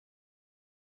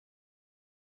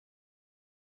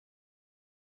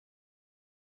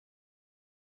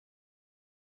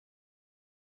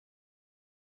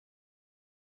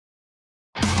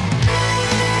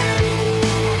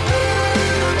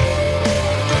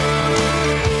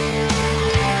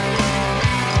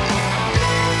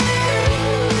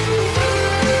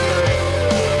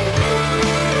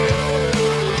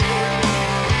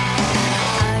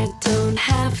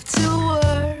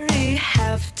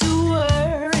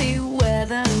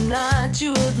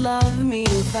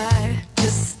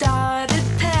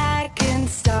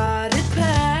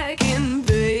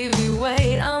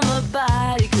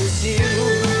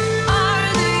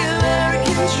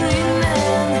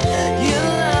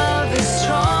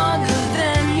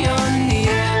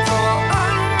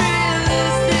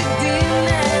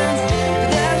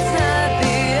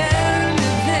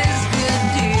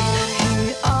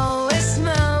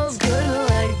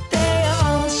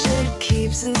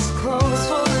his clothes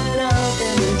folded up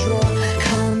in a drawer,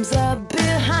 comes up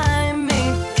behind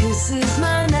me, kisses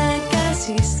my neck as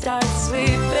he starts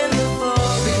sweeping the floor,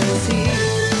 because he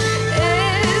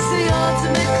is the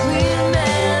ultimate clean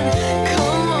man.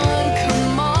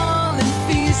 Come on, and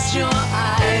feast your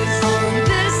eyes on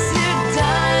this here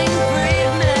dying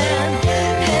breed man.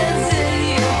 Hands in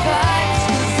your pipes,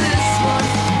 'cause this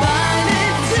one's mine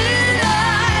and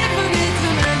tonight. Forget to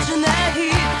mention that he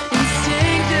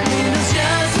instinctively knows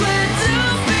just where to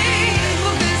be.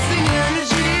 Focusing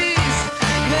energies,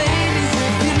 ladies,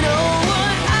 if you know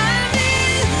what I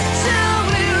mean. Shall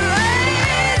we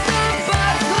raise up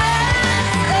our glasses?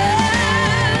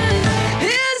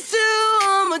 Here's to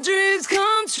all my dreams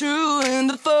come true in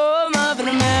the form of an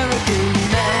American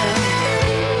man.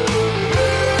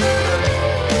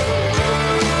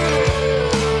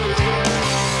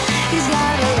 He's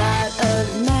got a lot of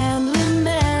manly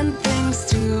man things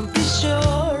to be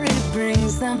sure. He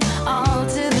brings them all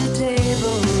to the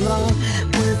table along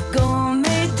with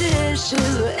gourmet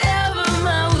dishes. Whatever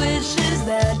my wish is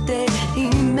that day, he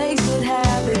makes it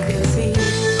happen, 'cause he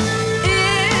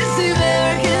is the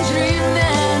American dream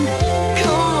man.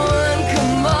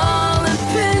 Come on, and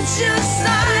pinch your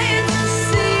side to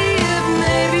see if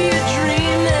maybe you're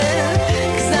dreaming.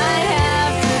 'Cause I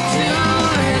have to do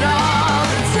it all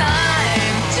the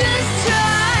time. Just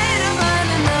try to find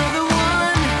another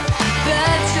one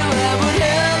that you'll have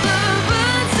whatever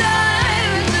but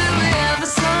time until we have a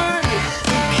son.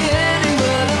 I'm kidding,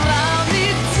 but allow me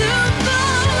to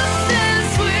boast as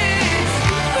we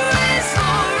race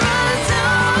for a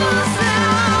toast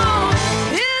now.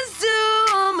 Here's to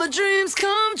all my dreams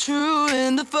come true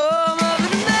in the form of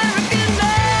an American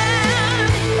man.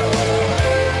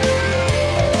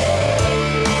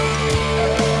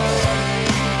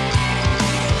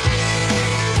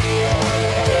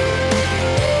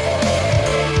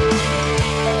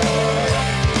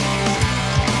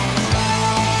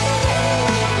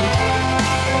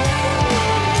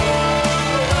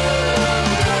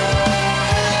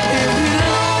 If you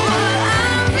know what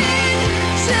I mean,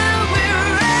 shall we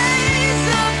raise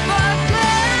up our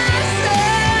glasses?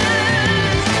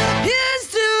 Here's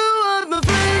to what my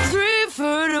friends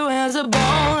refer to as a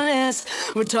bonus.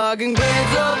 We're talking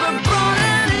grades over bone,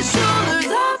 and his shoulders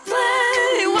are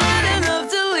plenty wide enough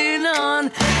to lean on.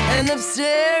 And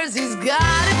upstairs he's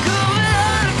got